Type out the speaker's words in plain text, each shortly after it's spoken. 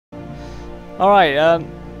Alright,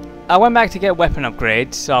 I went back to get weapon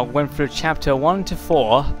upgrades, so I went through chapter 1 to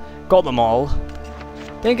 4, got them all.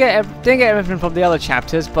 Didn't get everything from the other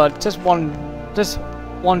chapters, but just 1,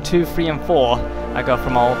 2, 3, and 4 I got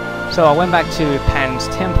from all. So I went back to Pan's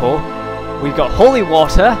temple. We got holy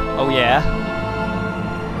water, oh yeah.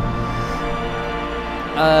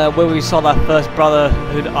 Where we saw that first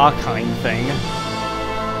Brotherhood Arcane thing.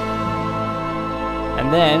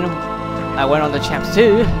 And then I went on to chapter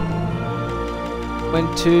 2.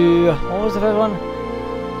 Went to, what was the first one?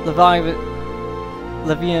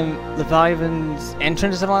 Leviathan's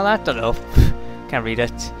entrance or something like that? Don't know. Can't read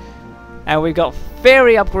it. And we got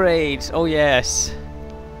fairy upgrades. Oh yes.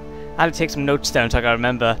 I had to take some notes down so I can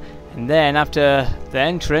remember. And then after the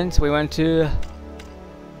entrance, we went to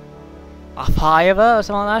Apaiva or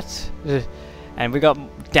something like that. And we got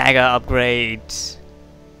dagger upgrades.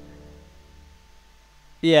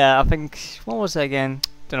 Yeah, I think, what was that again?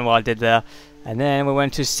 Don't know what I did there. And then we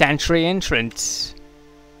went to Sanctuary Entrance,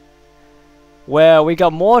 where we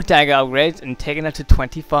got more dagger upgrades and taken it to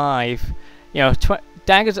 25. You know,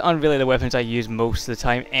 daggers aren't really the weapons I use most of the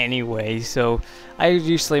time anyway, so I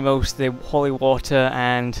usually most the holy water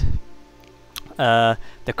and the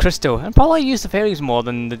crystal, and probably use the fairies more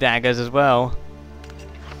than the daggers as well.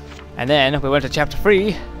 And then we went to chapter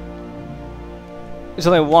 3. There's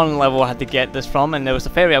only one level I had to get this from, and there was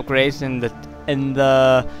the fairy upgrades in the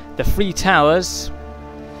 3 towers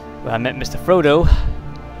where I met Mr. Frodo.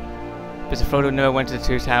 Mr. Frodo never went to the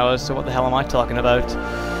 2 towers, so what the hell am I talking about?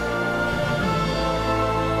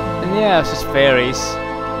 And yeah, it's just fairies.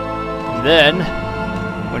 And then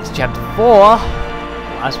went to chapter 4,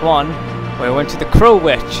 last one, where I went to the Crow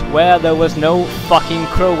Witch, where there was no fucking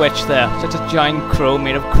Crow Witch there. Just a giant crow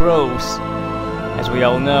made of crows, as we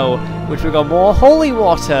all know. Which we got more holy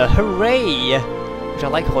water, hooray! Which I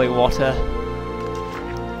like holy water.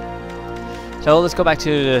 So let's go back to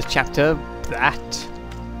the chapter that.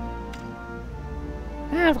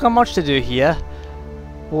 I've got much to do here.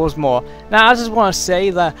 What was more? Now I just want to say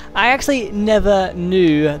that I actually never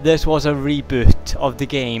knew this was a reboot of the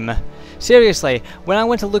game. Seriously, when I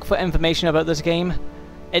went to look for information about this game,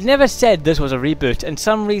 it never said this was a reboot, and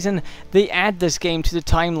some reason they add this game to the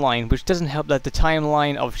timeline, which doesn't help that the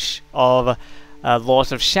timeline of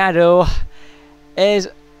Lords of Shadow is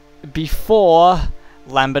before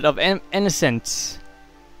Lambert of Innocence,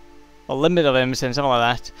 or Limit of Innocence, something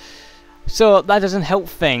like that. So that doesn't help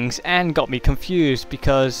things, and got me confused,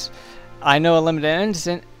 because I know in Limit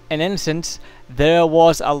of Innocence there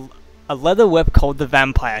was a leather whip called the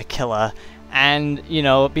Vampire Killer, and you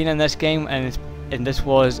know, being in this game, and this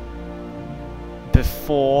was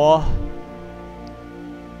before.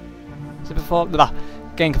 Is it before? Blah,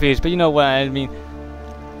 getting confused, but you know what I mean.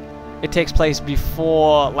 It takes place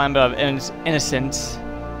before Lambert of Innocence,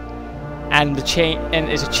 and the chain, and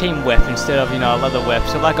it's a chain whip instead of, you know, a leather whip.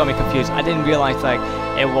 So that got me confused. I didn't realize like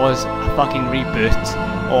it was a fucking reboot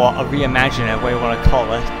or a reimagining, whatever you want to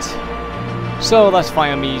call it. So that's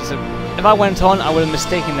fine with me. So if I went on, I would have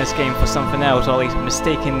mistaken this game for something else, or at least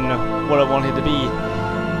mistaken what I wanted to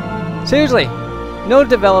be. Seriously, no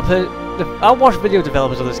developer. I watched video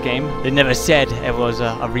developers of this game. They never said it was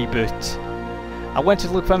a reboot. I went to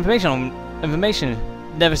look for information.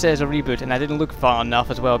 Never says a reboot, and I didn't look far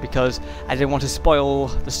enough as well because I didn't want to spoil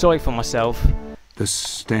the story for myself. The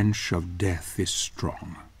stench of death is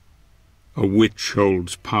strong. A witch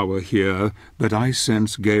holds power here, but I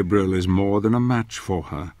sense Gabriel is more than a match for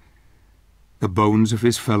her. The bones of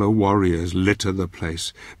his fellow warriors litter the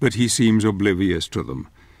place, but he seems oblivious to them.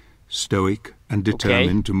 Stoic and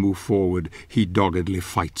determined to move forward, he doggedly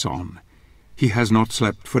fights on. He has not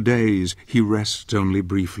slept for days, he rests only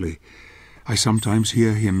briefly. I sometimes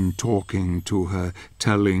hear him talking to her,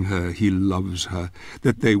 telling her he loves her,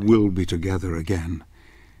 that they will be together again.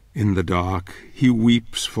 In the dark, he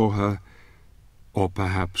weeps for her, or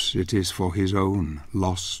perhaps it is for his own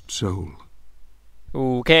lost soul.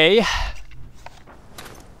 Okay.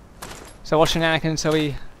 So what's shenanigans? So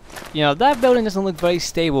we, you know, that building doesn't look very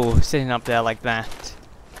stable sitting up there like that.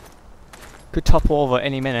 Could topple over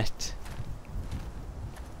any minute.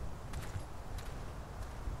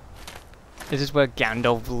 Is this where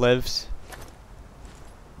Gandalf lives?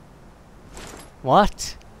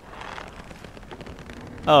 What?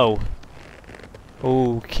 Oh.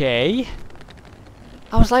 Okay.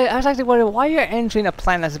 I was actually wondering why you're entering a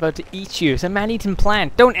plant that's about to eat you. It's a man-eating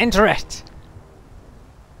plant. Don't enter it.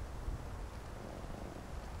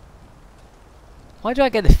 Why do I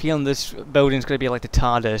get the feeling this building's gonna be like the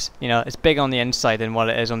TARDIS? You know, it's bigger on the inside than what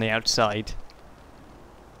it is on the outside.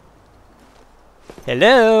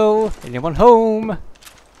 Hello? Anyone home?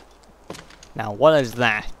 Now, what is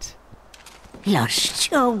that?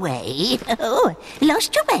 Lost your way? Oh,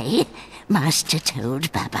 lost your way? Master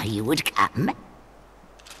told Baba you would come.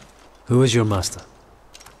 Who is your master?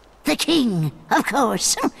 The king, of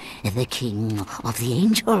course. The king of the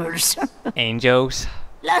angels. Angels.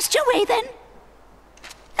 Lost your way then?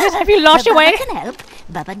 Have you lost your way? Baba can help.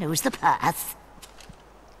 Baba knows the path.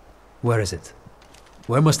 Where is it?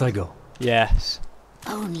 Where must I go? Yes.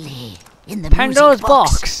 Only in the Pandora's music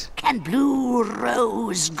box can blue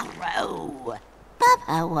rose grow.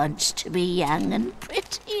 Baba wants to be young and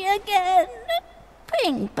pretty again.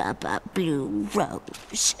 Bring Baba blue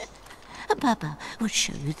rose. Baba will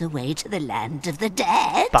show you the way to the land of the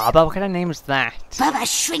dead. Baba? What kind of name is that? Baba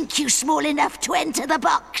shrink you small enough to enter the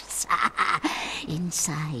box.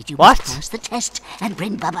 Inside you What? must pass the test and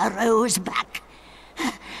bring Baba Rose back.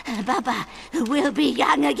 Baba will be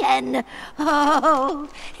young again. Oh,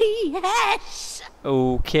 yes.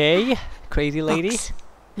 Okay. Crazy lady. Box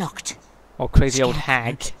locked. Or crazy old Scarecrow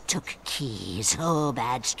hag. took keys. Oh,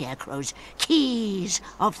 bad scarecrows. Keys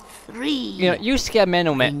of 3. You know, you scare men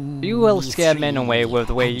away. You will scare men away with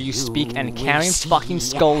the way you speak and carrying fucking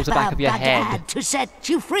skulls the back of your Baba head. Dad to set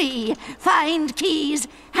you free. Find keys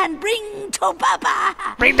and bring to Baba.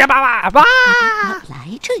 Bring the Baba! Ah! Not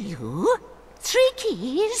lie to you. 3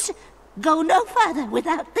 keys. Go no further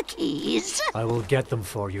without the keys. I will get them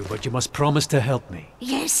for you, but you must promise to help me.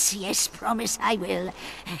 Yes, yes, promise I will.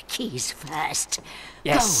 Keys first.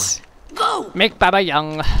 Yes. Go! Make Baba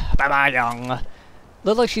young. Baba young.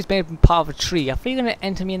 Look like she's made part of a tree. I think you're gonna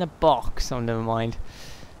enter me in a box. Oh, never mind.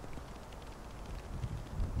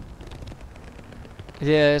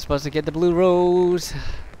 Yeah, supposed to get the blue rose.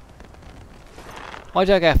 Why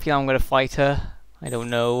do I get a feeling I'm gonna fight her? I don't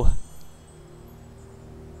know.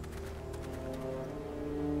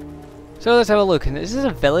 So let's have a look. Is this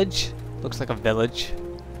a village? Looks like a village.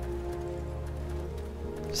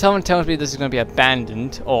 Someone tells me this is going to be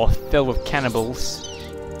abandoned or filled with cannibals.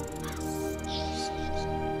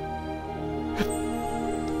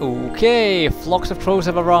 Okay, flocks of crows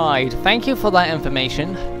have arrived. Thank you for that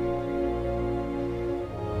information.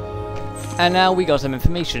 And now we got some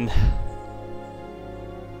information.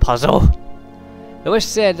 Puzzle. The witch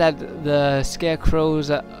said that the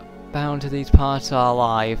scarecrows bound to these parts are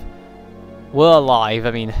alive. Were alive,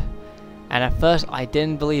 I mean. And at first I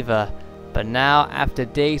didn't believe her. But now, after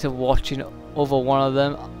days of watching over one of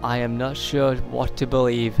them, I am not sure what to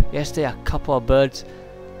believe. Yesterday a couple of birds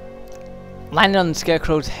landed on the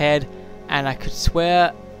scarecrow's head, and I could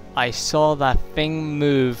swear I saw that thing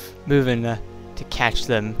moving to catch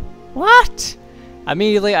them. What?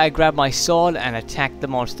 Immediately I grabbed my sword and attacked the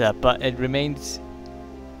monster, but it remains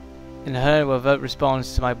in her without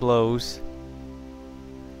response to my blows.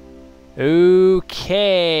 Okay.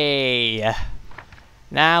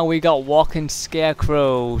 Now we got walking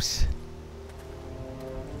scarecrows.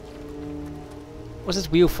 What's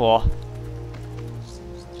this wheel for?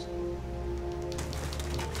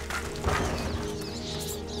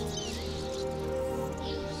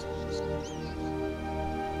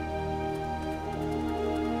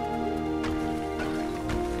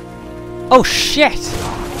 Oh shit!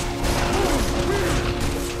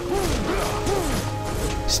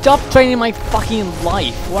 Stop draining my fucking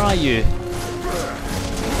life. What are you?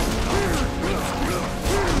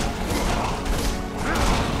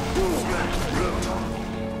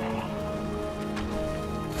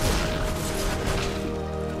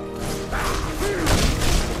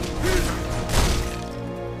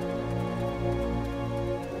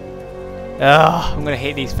 Ugh, I'm gonna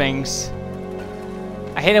hate these things.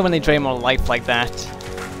 I hate it when they drain more life like that.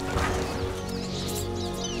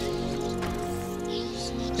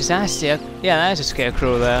 Is that a yeah, that is a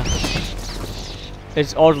scarecrow there.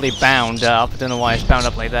 It's oddly bound up. I don't know why it's bound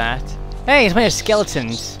up like that. Hey, it's made of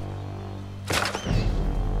skeletons.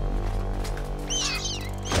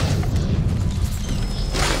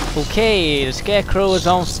 Okay, the scarecrow is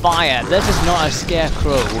on fire. This is not a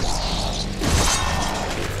scarecrow.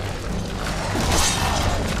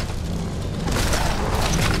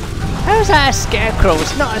 How's that a scarecrow?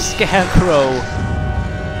 It's not a scarecrow.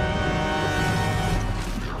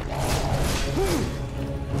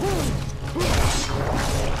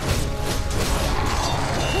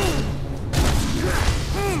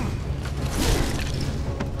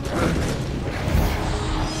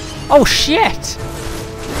 Oh shit!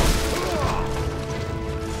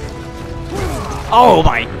 Oh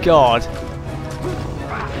my god!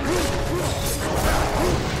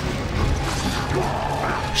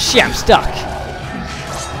 Shit, I'm stuck!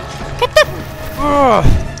 Get the... Ugh.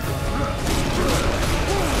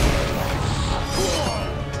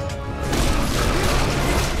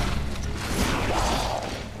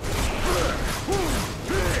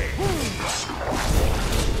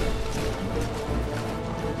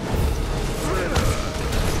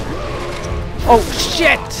 Oh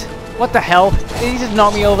shit! What the hell? Did he just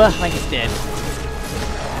knock me over? Like he did.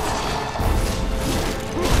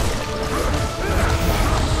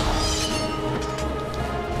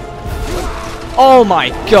 Oh my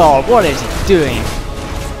god, what is he doing?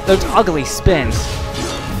 Those ugly spins.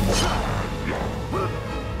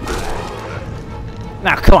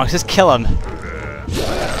 Now come on, just kill him.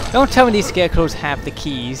 Don't tell me these scarecrows have the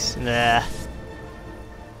keys. Nah.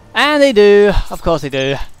 And they do. Of course they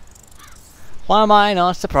do. Why am I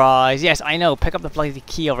not surprised? Yes, I know. Pick up the bloody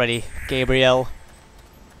key already, Gabriel.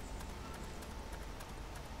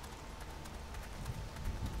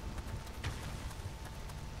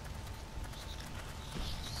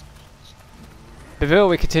 Before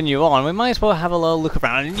we continue on, we might as well have a little look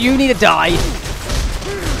around. You need to die!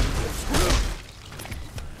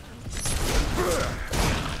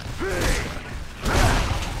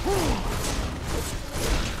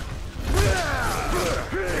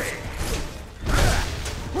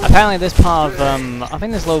 Apparently this part of, I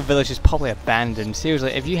think this little village is probably abandoned.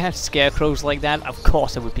 Seriously, if you had scarecrows like that, of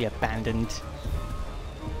course it would be abandoned.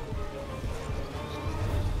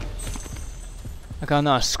 I got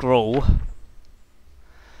another scroll.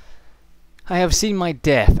 I have seen my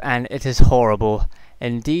death, and it is horrible.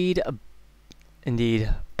 Indeed,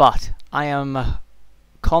 but I am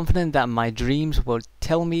confident that my dreams will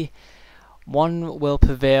tell me one will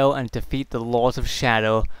prevail and defeat the Lords of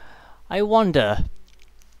Shadow. I wonder,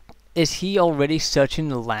 is he already searching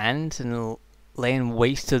the land and laying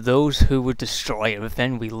waste to those who would destroy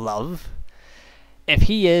everything we love? If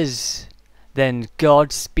he is, then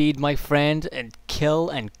Godspeed, my friend, and kill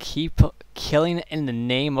and keep killing in the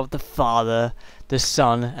name of the Father, the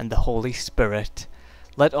Son, and the Holy Spirit.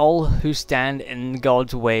 Let all who stand in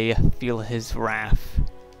God's way feel his wrath.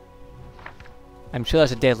 I'm sure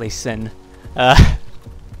that's a deadly sin.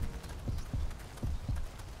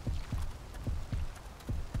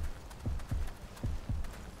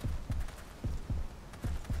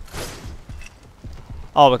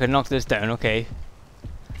 Oh, we can knock this down, okay.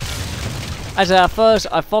 As first,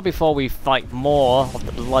 I thought before we fight more of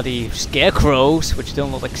the bloody scarecrows, which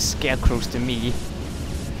don't look like scarecrows to me,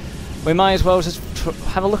 we might as well just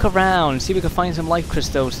have a look around, see if we can find some life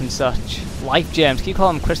crystals and such. Life gems, can you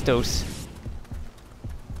call them crystals?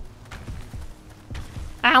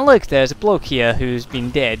 Ah look, there's a bloke here who's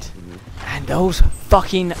been dead. And those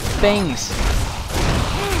fucking things!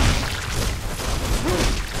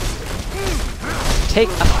 Take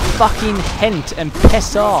a fucking hint and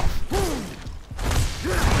piss off!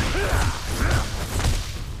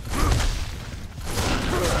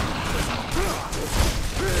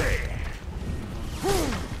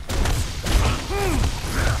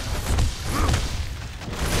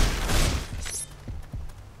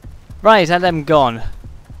 Right, are them gone?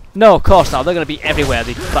 No, of course not. They're gonna be everywhere,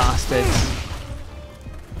 these bastards.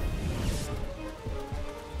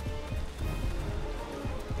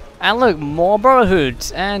 And look, more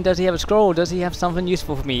brotherhoods. And does he have a scroll? Does he have something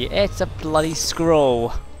useful for me? It's a bloody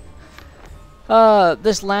scroll.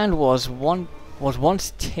 This land was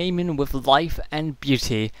once teeming with life and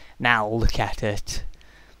beauty. Now look at it.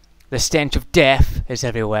 The stench of death is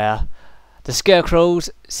everywhere. The scarecrows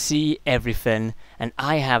see everything, and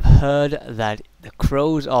I have heard that the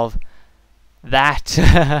crows of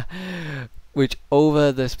that which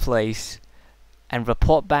over this place and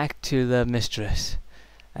report back to the mistress.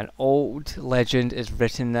 An old legend is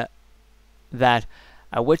written that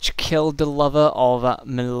a witch killed the lover of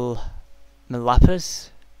Melapus,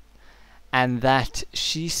 and that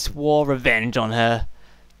she swore revenge on her.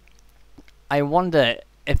 I wonder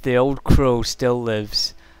if the old crow still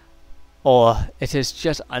lives, or it is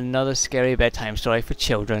just another scary bedtime story for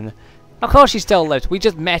children. Of course she still lives, we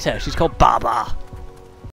just met her, she's called Baba.